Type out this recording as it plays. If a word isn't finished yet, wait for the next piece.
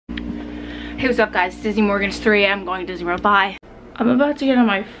Hey, what's up guys? It's Disney Morgan. It's 3 a.m. going to Disney World. Bye. I'm about to get on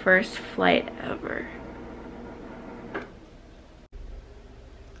my first flight ever.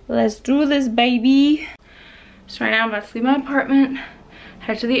 Let's do this, baby. So right now I'm about to leave my apartment,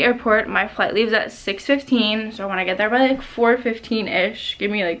 head to the airport. My flight leaves at 6:15, so I want to get there by like 4:15-ish.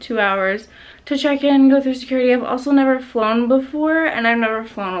 Give me like 2 hours to check in, go through security. I've also never flown before, and I've never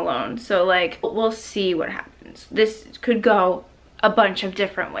flown alone, so like we'll see what happens. This could go a bunch of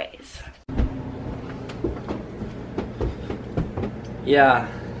different ways. Yeah,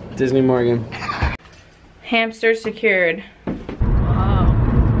 Disney Morgan. Hamster secured. Wow.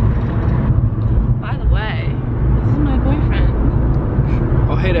 By the way, this is my boyfriend.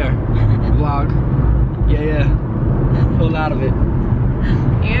 Oh, hey there. Vlog. Yeah. Pull out of it.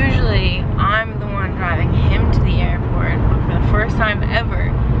 Usually, I'm the one driving him to the airport, but for the first time ever,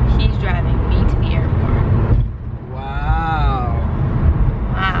 he's driving me to the airport. Wow.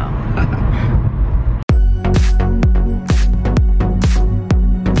 Wow.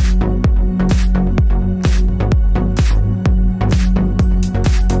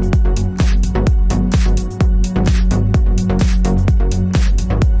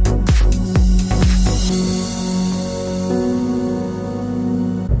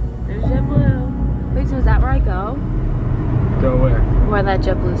 Go where? Where that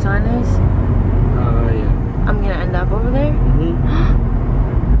JetBlue sign is. Yeah. I'm gonna end up over there.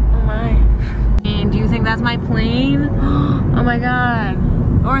 Oh my. And do you think that's my plane? Oh my god.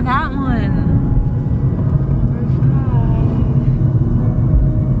 Or that one.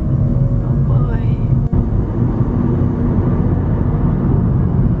 Oh boy.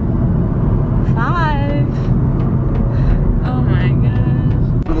 5. Oh my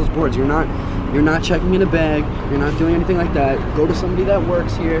gosh. One of those boards, you're not checking in a bag, you're not doing anything like that. Go to somebody that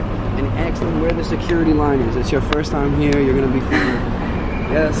works here and ask them where the security line is. It's your first time here, you're gonna be fine.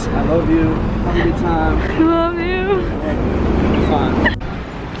 Yes, I love you. Have a good time. I love you. Fine.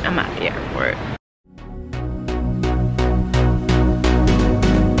 I'm at the airport.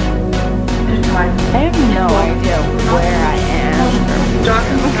 I have no idea where I am.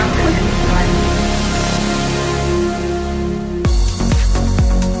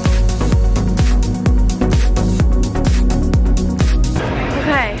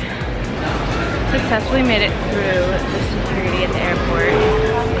 Okay, successfully made it through the security at the airport.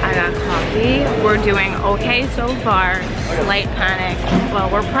 I got coffee. We're doing okay so far. Slight panic. Well,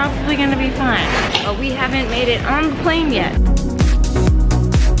 we're probably gonna be fine. But we haven't made it on the plane yet.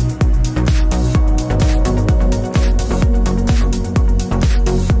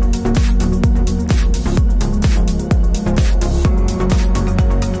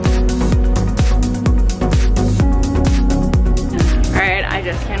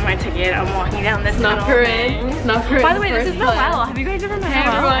 I'm walking down this Not parade. Not parade. By the way, this is Noelle. Have you guys ever met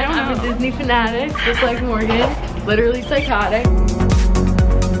Noelle? Hey everyone, I'm a Disney fanatic, just like Morgan. Literally psychotic.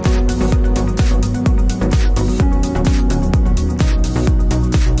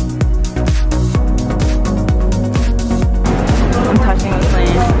 I'm touching the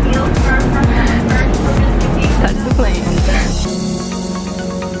plane. Touch the plane.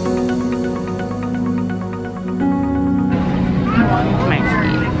 My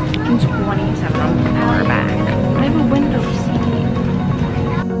seat. I'm 27 on the far back. I have a window seat.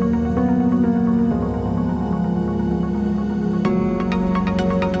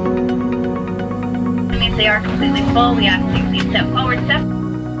 It means they are completely full. We ask you please step forward, step.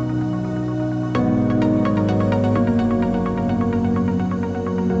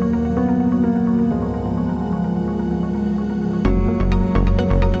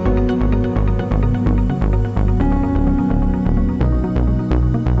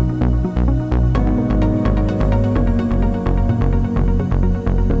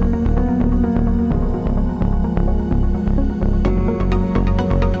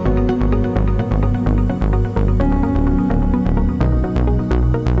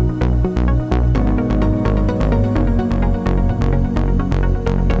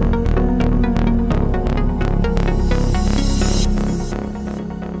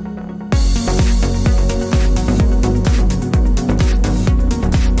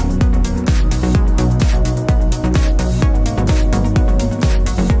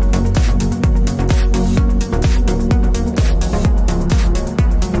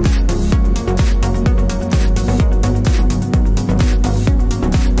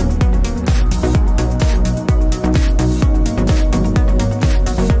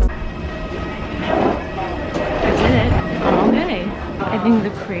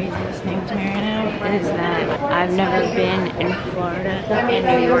 I've never been in Florida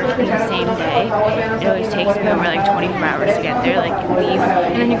and New York in the same day. It always takes me over like 24 hours to get there. Like you leave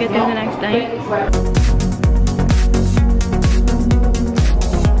and then you get there the next night.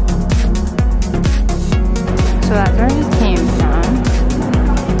 So that's where I just came from.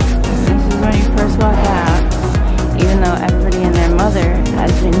 This is when you first walk out. Even though everybody and their mother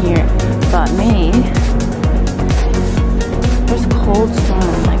has been here but me. There's cold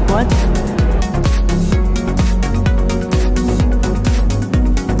storm, like what?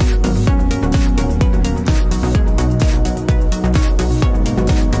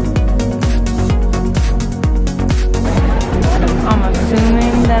 I'm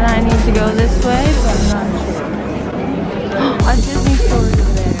assuming that I need to go this way, but I'm not sure. A Disney store over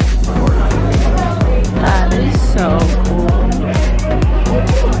there. That is so cool.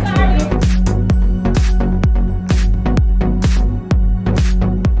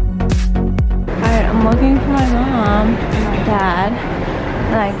 I'm looking for my mom and my dad,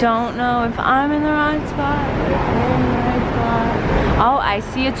 and I don't know if I'm in the right spot or if they're in the right spot. Oh, I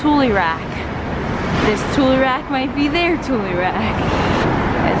see a Thule rack. This Thule rack might be their Thule rack.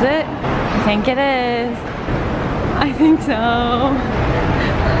 Is it? I think it is. I think so.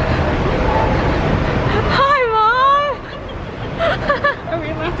 Hi, Mom! Are we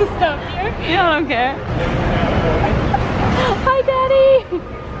allowed to stop here? Yeah, I don't care. Hi, Daddy!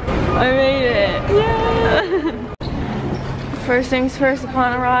 I made it. Yeah. First things first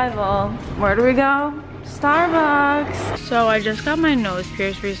upon arrival. Where do we go? Starbucks. So I just got my nose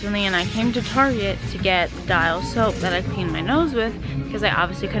pierced recently and I came to Target to get Dial soap that I cleaned my nose with because I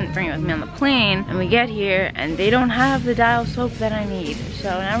obviously couldn't bring it with me on the plane. And we get here and they don't have the Dial soap that I need. So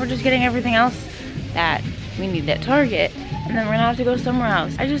now we're just getting everything else that we need at Target. And then we're gonna have to go somewhere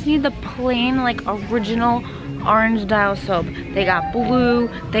else. I just need the plain, like, original orange Dial soap. They got blue,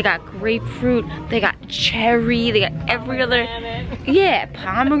 they got grapefruit, they got cherry, they got every other, yeah,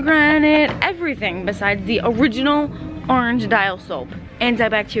 pomegranate, everything besides the original orange Dial soap.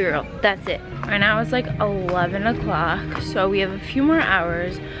 Antibacterial, that's it. Right now it's like 11 o'clock, so we have a few more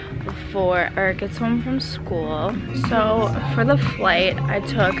hours before Eric gets home from school. So for the flight, I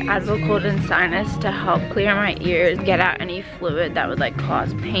took Advil and Sinus to help clear my ears, get out any fluid that would like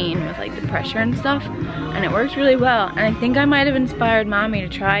cause pain with like the pressure and stuff. And it works really well. And I think I might have inspired Mommy to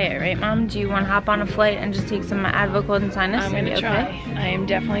try it, right, Mom? Do you want to hop on a flight and just take some Advil and Sinus? I'm gonna try. I am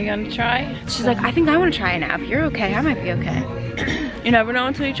definitely gonna try. She's like, I think I want to try it now. If you're okay, I might be okay. You never know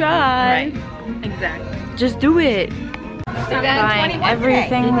until you try. Right. Exactly. Just do it. I'm buying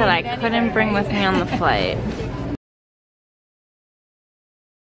everything that I couldn't bring with me on the flight.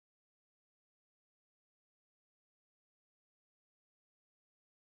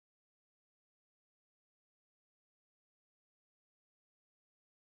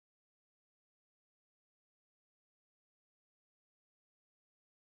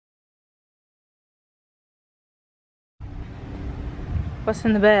 What's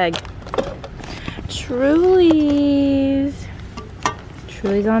in the bag? Trulies.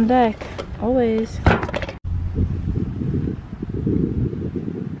 Trulies on deck, always.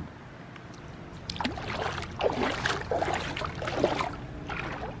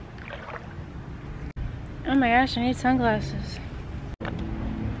 Oh my gosh, I need sunglasses.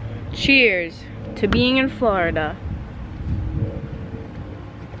 Cheers to being in Florida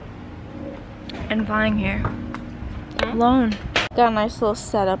and flying here alone. Got a nice little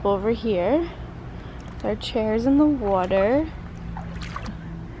setup over here. Our chairs in the water.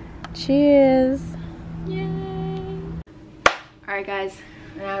 Cheers. Yay. Alright guys,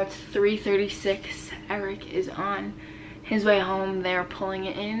 now it's 3:36. Eric is on his way home. They're pulling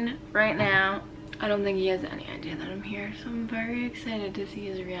it in right now. I don't think he has any idea that I'm here, so I'm very excited to see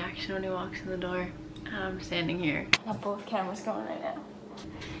his reaction when he walks in the door. I'm standing here. I have both cameras going right now.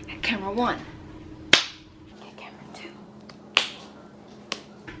 Got camera 1. Got camera 2.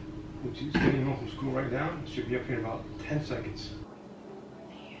 Would you getting home from school right now? It should be up here in about 10 seconds.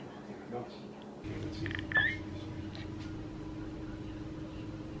 There it goes. Okay, let's see.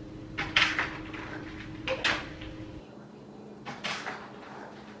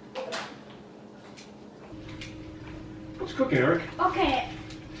 What's cooking, Eric? Okay.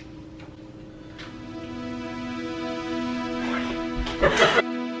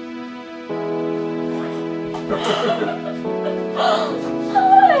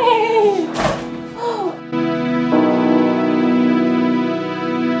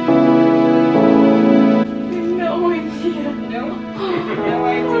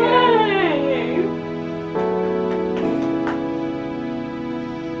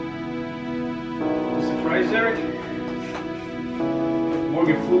 Eric?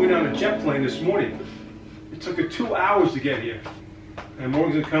 Morgan flew in on a jet plane this morning. It took her 2 hours to get here. And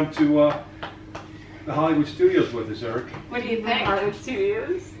Morgan's gonna come to the Hollywood Studios with us, Eric. What do you think? Hollywood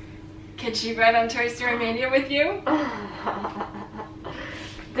Studios? Can she ride on Toy Story Mania with you?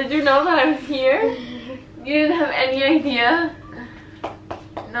 Did you know that I was here? You didn't have any idea?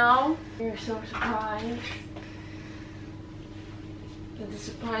 No? You're so surprised. Did the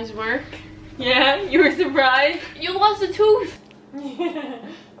surprise work? Yeah, you were surprised? You lost a tooth!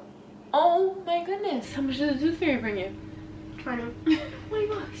 Oh my goodness, how much did the tooth fairy bring you? 20.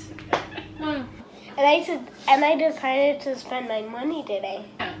 $20. Wow. And I decided to spend my money today.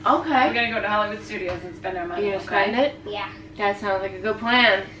 Okay. We're gonna go to Hollywood Studios and spend our money. You gonna spend it? Yeah. That sounds like a good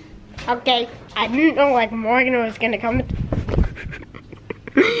plan. Okay. I didn't know like Morgan was gonna come.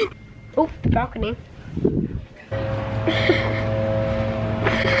 Oh, the balcony.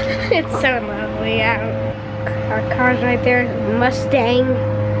 It's so lovely out. Our car's right there. Mustang.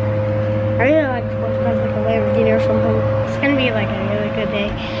 I really like sports cars like a Lamborghini or something. It's gonna be like a really good day.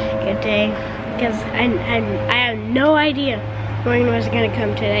 Good day. Because I have no idea Morgan was gonna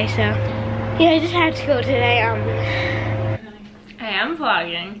come today, so yeah, I just had to go today. I am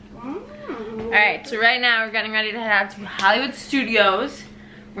vlogging. Alright, so right now we're getting ready to head out to Hollywood Studios.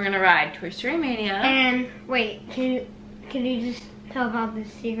 We're gonna ride Toy Story Mania. And wait, can you just tell about the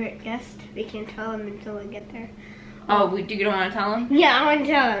secret guest? We can't tell them until we get there. Oh, you don't want to tell them? Yeah, I want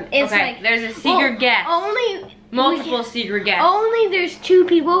to tell them. It's okay, like there's a secret guest. Multiple secret guests. Only there's 2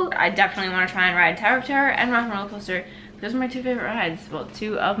 people. I definitely want to try and ride Tower of Terror and Rock and Roller Coaster. Those are my 2 favorite rides. Well,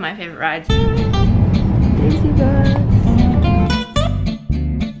 2 of my favorite rides. Daisy Bus.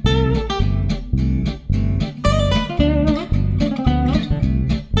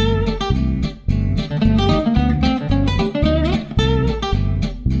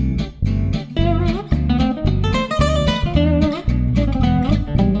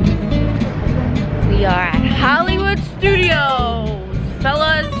 We are at Hollywood Studios,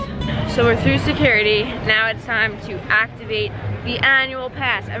 fellas. So we're through security. Now it's time to activate the annual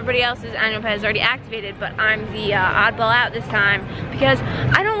pass. Everybody else's annual pass is already activated, but I'm the oddball out this time because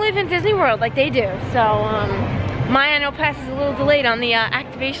I don't live in Disney World like they do. So my annual pass is a little delayed on the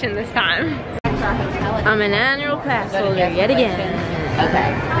activation this time. I'm an annual pass holder yet again.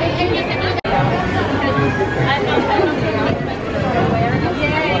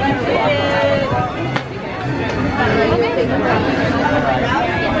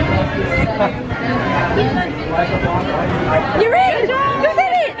 You're in! You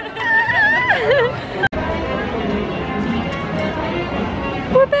did it!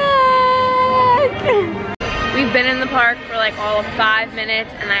 We're back! We've been in the park for like all of 5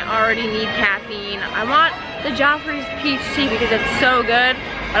 minutes and I already need caffeine. I want the Joffrey's peach tea because it's so good,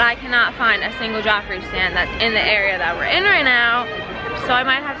 but I cannot find a single Joffrey stand that's in the area that we're in right now. So I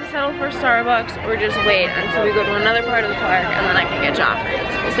might have to settle for Starbucks or just wait until we go to another part of the park and then I can get Joffrey's.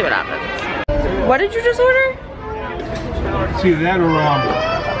 We'll see what happens. What did you just order? It's either that or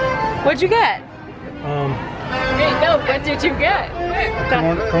What'd you get? Wait, no, what did you get?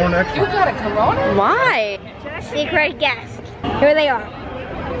 Corn extra. You got a Corona? Why? Secret guest. Here they are.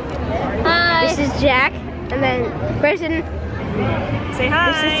 Hi. This is Jack, and then Kristen. Say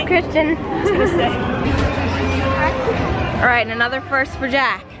hi. This is Kristen. All right, and another first for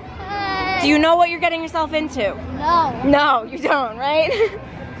Jack. Do you know what you're getting yourself into? No. No, you don't, right?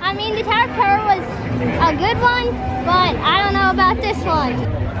 I mean, the Tower of Terror was a good one, but I don't know about this one.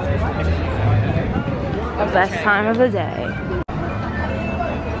 The best time of the day.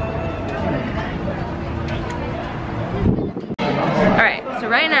 Alright, so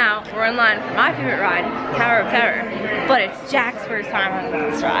right now we're in line for my favorite ride, Tower of Terror. But it's Jack's first time on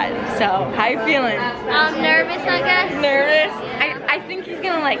this ride. So, how you feeling? I'm nervous, I guess. Nervous? I think he's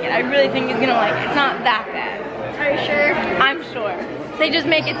gonna like it. I really think he's gonna like it. It's not that bad. Are you sure? I'm sure. They just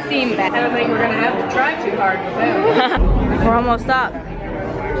make it seem bad. I don't think we're gonna have to try too hard with him. We're almost up.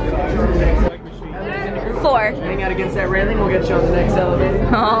 4. Hang out against that railing, we'll get you on the next elevator.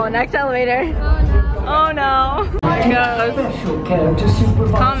 Oh, next elevator. Oh no. Here it goes.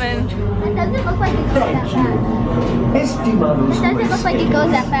 It's coming. It doesn't look like it goes that fast. It doesn't look like it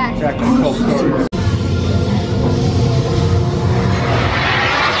goes that fast.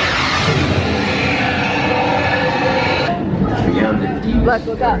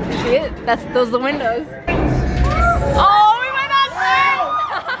 Look up. See it? Those are the windows. Oh, we went on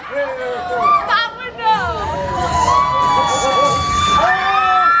top window.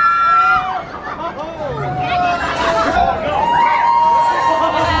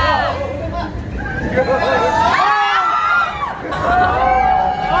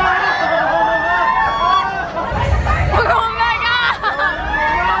 We're going back up.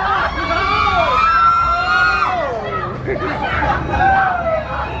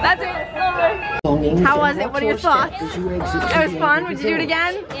 What are your thoughts? It was fun. Would you do it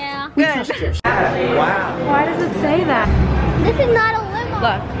again? Yeah. Good. Wow. Why does it say that? This is not a limo.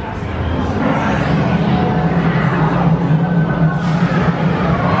 Look.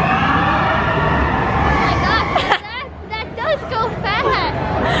 Oh my gosh, that does go fast.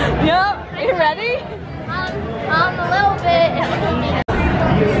 Yep. Are you ready? A little bit.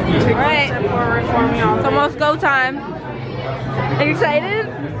 Alright. It's almost go time. Are you excited?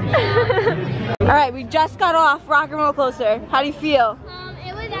 Alright, we just got off Rock and Roller Coaster. How do you feel?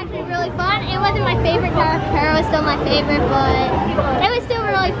 It was actually really fun. It wasn't my favorite character. It was still my favorite, but it was still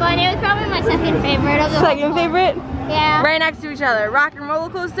really fun. It was probably my second favorite of the Second favorite? Yeah. Right next to each other. Rock and Roller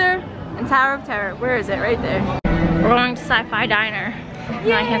Coaster and Tower of Terror. Where is it? Right there. We're going to Sci-Fi Diner.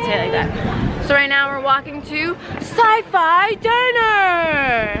 No, I can't say it like that. So right now we're walking to Sci-Fi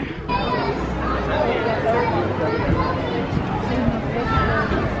Diner.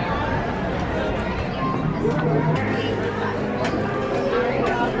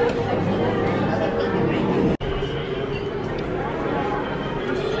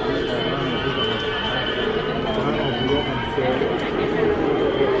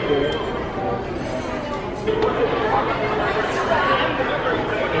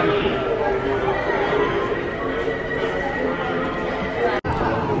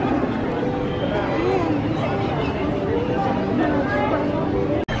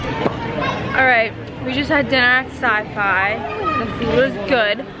 Alright, we just had dinner at Sci-Fi. The food was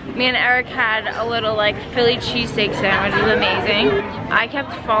good. Me and Eric had a little like Philly cheesesteak sandwich. It was amazing. I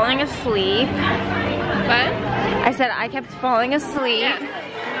kept falling asleep. What? I said I kept falling asleep. Yes.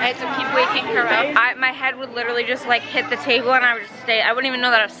 I had to keep waking her up. My head would literally just like hit the table and I would just stay. I wouldn't even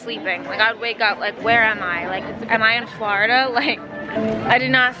know that I was sleeping. Like I would wake up like, where am I? Like, am I in Florida? Like, I did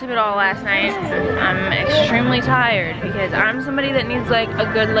not sleep at all last night. I'm extremely tired because I'm somebody that needs like a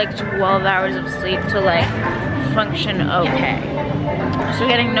good like 12 hours of sleep to like function okay. So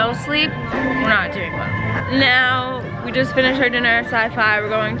getting no sleep, we're not doing well. Now, we just finished our dinner at Sci-Fi. We're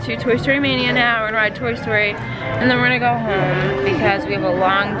going to Toy Story Mania now. We're gonna ride Toy Story and then we're gonna go home because we have a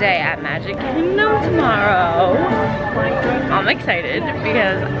long day at Magic Kingdom tomorrow. I'm excited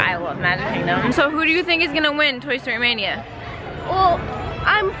because I love Magic Kingdom. So who do you think is gonna win Toy Story Mania? Well,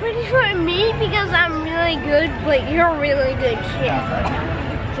 I'm pretty sure me because I'm really good, but you're a really good kid.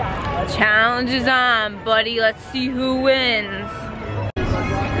 Challenge is on, buddy. Let's see who wins.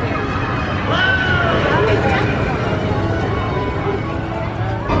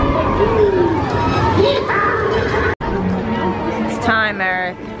 It's time,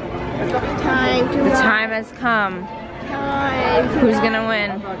 Eric. The time has come. Who's gonna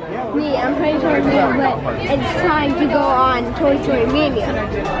win? Me, I'm pretty sure me, but it's time to go on Toy Story Mania.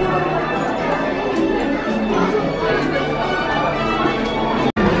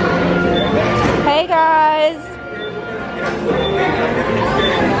 Hey guys!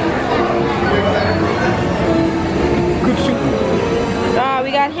 Oh,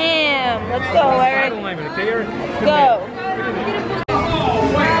 we got him. Let's go, Eric. Let's go.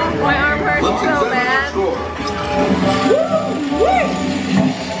 My arm hurts so bad.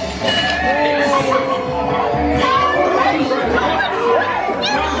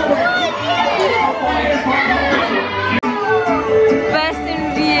 Best in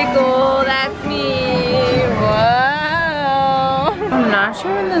vehicle, that's me. Whoa. I'm not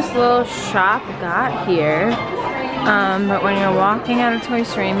sure when this little shop got here, but when you're walking out of Toy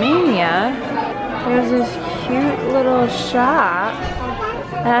Story Mania, there's this cute little shop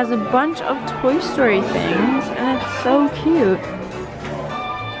that has a bunch of Toy Story things, and it's so cute.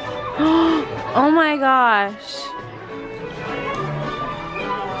 Oh my gosh.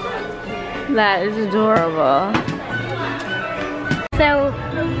 That is adorable. So,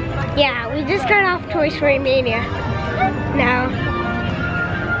 yeah, we just got off Toy Story Mania now.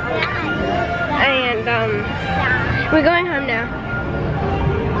 And, we're going home now.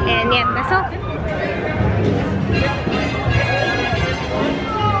 And yeah, that's all.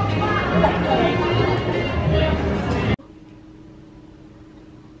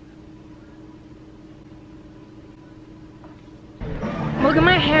 Look at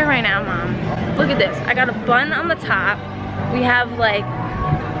my hair right now, Mom. Look at this. I got a bun on the top. We have like,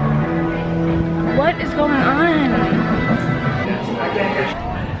 what is going